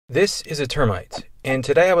This is a termite, and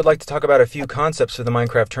today I would like to talk about a few concepts for the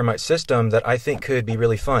Minecraft termite system that I think could be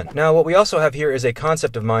really fun. Now, what we also have here is a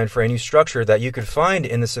concept of mine for a new structure that you could find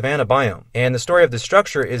in the savanna biome, and the story of the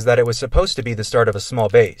structure is that it was supposed to be the start of a small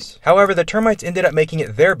base. However, the termites ended up making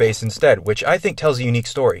it their base instead, which I think tells a unique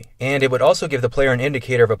story, and it would also give the player an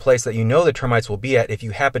indicator of a place that you know the termites will be at if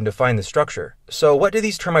you happen to find the structure. So what do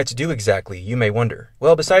these termites do exactly, you may wonder?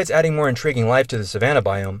 Well, besides adding more intriguing life to the savanna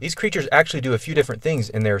biome, these creatures actually do a few different things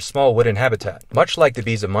in their small wooden habitat. Much like the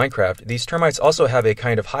bees of Minecraft, these termites also have a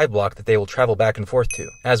kind of hive block that they will travel back and forth to,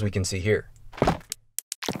 as we can see here.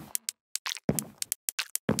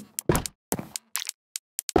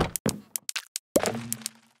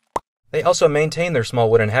 They also maintain their small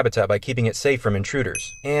wooden habitat by keeping it safe from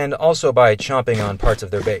intruders, and also by chomping on parts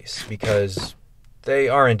of their base, because they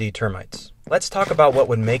are indeed termites. Let's talk about what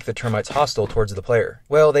would make the termites hostile towards the player.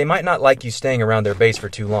 Well, they might not like you staying around their base for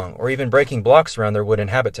too long, or even breaking blocks around their wooden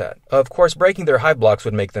habitat. Of course, breaking their hive blocks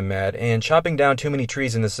would make them mad, and chopping down too many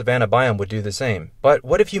trees in the savanna biome would do the same. But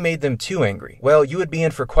what if you made them too angry? Well, you would be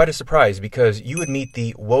in for quite a surprise, because you would meet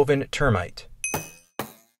the woven termite.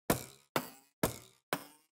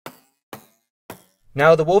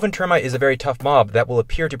 Now, the woven termite is a very tough mob that will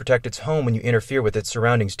appear to protect its home when you interfere with its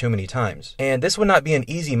surroundings too many times. And this would not be an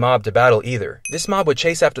easy mob to battle either. This mob would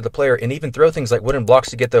chase after the player and even throw things like wooden blocks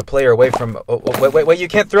to get the player away from... wait, you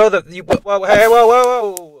can't throw the...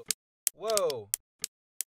 Whoa.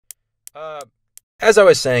 As I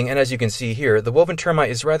was saying, and as you can see here, the woven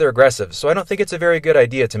termite is rather aggressive, so I don't think it's a very good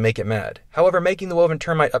idea to make it mad. However, making the woven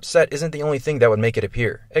termite upset isn't the only thing that would make it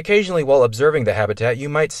appear. Occasionally, while observing the habitat, you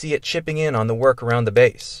might see it chipping in on the work around the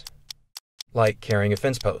base, like carrying a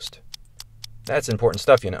fence post. That's important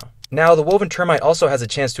stuff, you know. Now, the woven termite also has a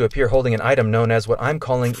chance to appear holding an item known as what I'm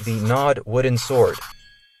calling the gnawed wooden sword.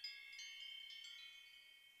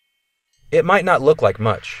 It might not look like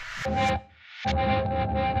much,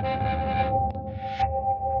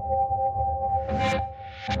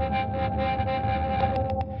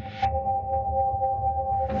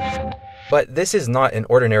 but this is not an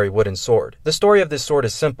ordinary wooden sword. The story of this sword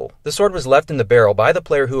is simple. The sword was left in the barrel by the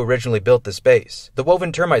player who originally built this base. The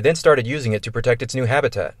woven termite then started using it to protect its new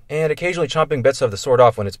habitat, and occasionally chomping bits of the sword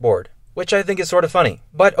off when it's bored, which I think is sort of funny.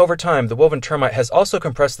 But over time, the woven termite has also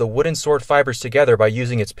compressed the wooden sword fibers together by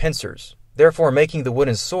using its pincers, therefore making the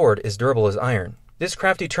wooden sword as durable as iron. This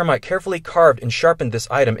crafty termite carefully carved and sharpened this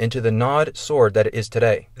item into the gnawed sword that it is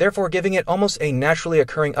today, therefore giving it almost a naturally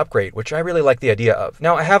occurring upgrade, which I really like the idea of.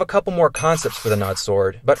 Now, I have a couple more concepts for the gnawed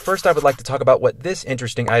sword, but first I would like to talk about what this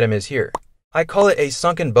interesting item is here. I call it a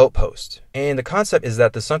sunken boat post, and the concept is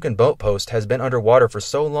that the sunken boat post has been underwater for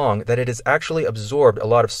so long that it has actually absorbed a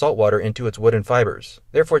lot of salt water into its wooden fibers,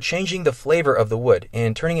 therefore changing the flavor of the wood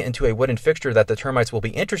and turning it into a wooden fixture that the termites will be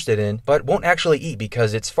interested in but won't actually eat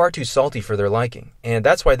because it's far too salty for their liking. And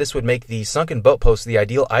that's why this would make the sunken boat post the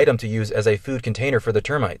ideal item to use as a food container for the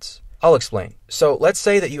termites. I'll explain. So let's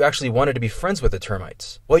say that you actually wanted to be friends with the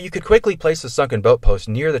termites. Well, you could quickly place the sunken boat post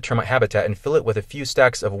near the termite habitat and fill it with a few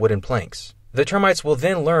stacks of wooden planks. The termites will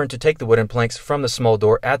then learn to take the wooden planks from the small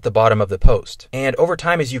door at the bottom of the post. And over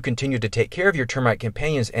time, as you continue to take care of your termite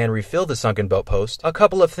companions and refill the sunken boat post, a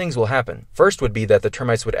couple of things will happen. First would be that the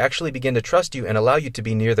termites would actually begin to trust you and allow you to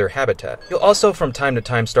be near their habitat. You'll also from time to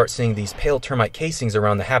time start seeing these pale termite casings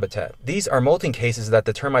around the habitat. These are molting cases that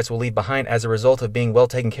the termites will leave behind as a result of being well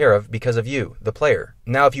taken care of because of you, the player.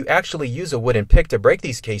 Now, if you actually use a wooden pick to break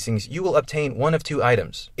these casings, you will obtain one of two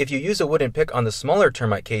items. If you use a wooden pick on the smaller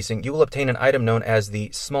termite casing, you will obtain an item known as the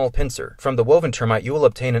small pincer. From the woven termite, you will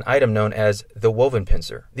obtain an item known as the woven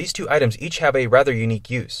pincer. These two items each have a rather unique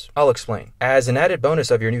use. I'll explain. As an added bonus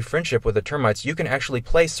of your new friendship with the termites, you can actually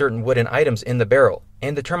place certain wooden items in the barrel,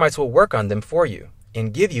 and the termites will work on them for you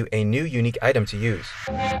and give you a new unique item to use.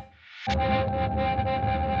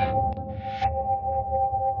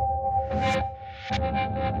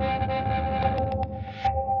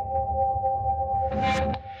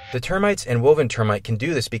 The termites and woven termite can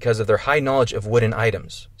do this because of their high knowledge of wooden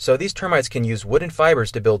items. So these termites can use wooden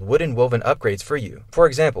fibers to build wooden woven upgrades for you. For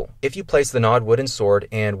example, if you place the gnawed wooden sword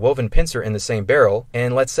and woven pincer in the same barrel,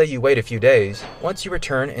 and let's say you wait a few days, once you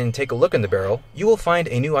return and take a look in the barrel, you will find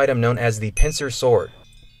a new item known as the pincer sword.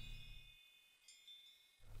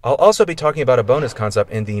 I'll also be talking about a bonus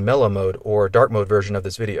concept in the mellow mode or dark mode version of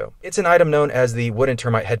this video. It's an item known as the wooden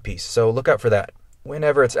termite headpiece, so look out for that.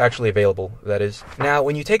 Whenever it's actually available, that is. Now,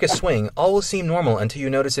 when you take a swing, all will seem normal until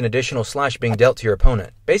you notice an additional slash being dealt to your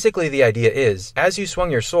opponent. Basically, the idea is, as you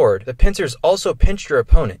swung your sword, the pincers also pinched your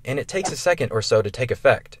opponent, and it takes a second or so to take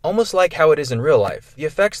effect. Almost like how it is in real life. The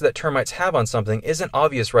effects that termites have on something isn't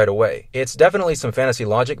obvious right away. It's definitely some fantasy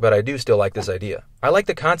logic, but I do still like this idea. I like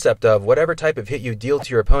the concept of whatever type of hit you deal to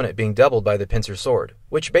your opponent being doubled by the pincer sword,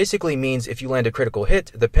 which basically means if you land a critical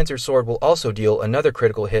hit, the pincer sword will also deal another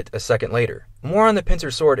critical hit a second later. More on the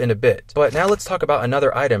pincer sword in a bit, but now let's talk about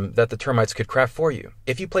another item that the termites could craft for you.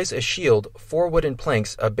 If you place a shield, 4 wooden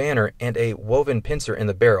planks, a banner, and a woven pincer in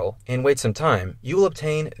the barrel, and wait some time, you will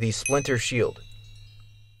obtain the Splinter Shield.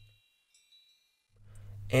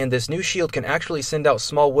 And this new shield can actually send out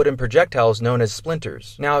small wooden projectiles known as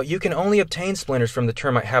splinters. Now, you can only obtain splinters from the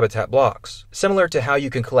termite habitat blocks, similar to how you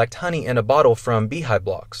can collect honey in a bottle from beehive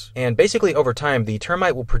blocks. And basically over time, the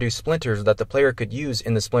termite will produce splinters that the player could use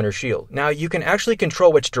in the splinter shield. Now, you can actually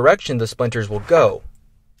control which direction the splinters will go.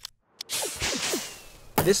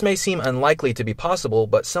 This may seem unlikely to be possible,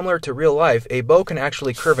 but similar to real life, a bow can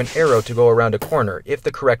actually curve an arrow to go around a corner if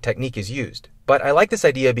the correct technique is used. But I like this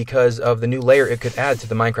idea because of the new layer it could add to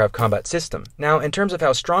the Minecraft combat system. Now, in terms of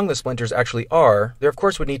how strong the splinters actually are, there of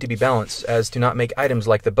course would need to be balance as to not make items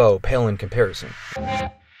like the bow pale in comparison.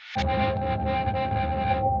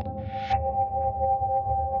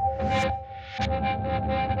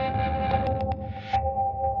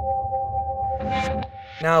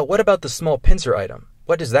 Now, what about the small pincer item?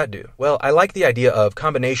 What does that do? Well, I like the idea of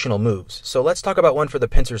combinational moves, so let's talk about one for the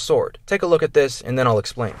pincer sword. Take a look at this and then I'll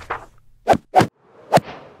explain.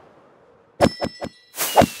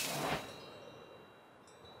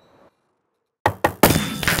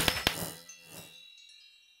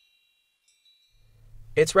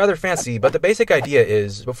 It's rather fancy, but the basic idea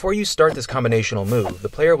is, before you start this combinational move, the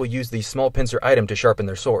player will use the small pincer item to sharpen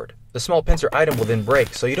their sword. The small pincer item will then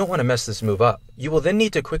break, so you don't want to mess this move up. You will then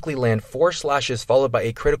need to quickly land 4 slashes followed by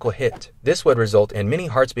a critical hit. This would result in many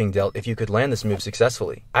hearts being dealt if you could land this move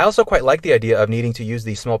successfully. I also quite like the idea of needing to use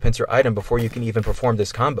the small pincer item before you can even perform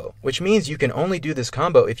this combo, which means you can only do this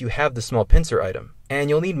combo if you have the small pincer item. And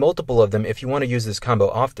you'll need multiple of them if you want to use this combo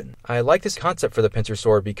often. I like this concept for the pincer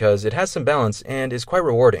sword because it has some balance and is quite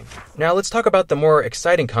rewarding. Now let's talk about the more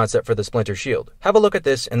exciting concept for the splinter shield. Have a look at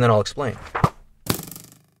this and then I'll explain.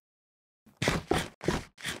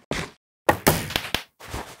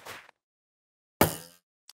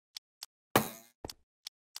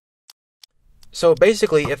 So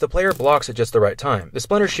basically, if the player blocks at just the right time, the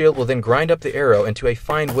splinter shield will then grind up the arrow into a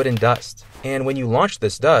fine wooden dust. And when you launch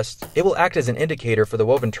this dust, it will act as an indicator for the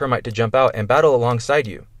woven termite to jump out and battle alongside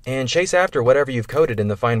you, and chase after whatever you've coated in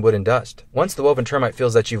the fine wooden dust. Once the woven termite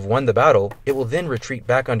feels that you've won the battle, it will then retreat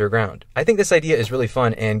back underground. I think this idea is really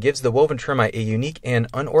fun and gives the woven termite a unique and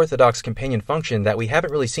unorthodox companion function that we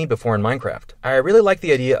haven't really seen before in Minecraft. I really like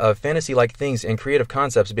the idea of fantasy-like things and creative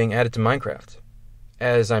concepts being added to Minecraft,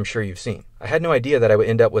 as I'm sure you've seen. I had no idea that I would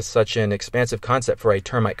end up with such an expansive concept for a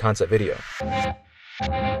termite concept video.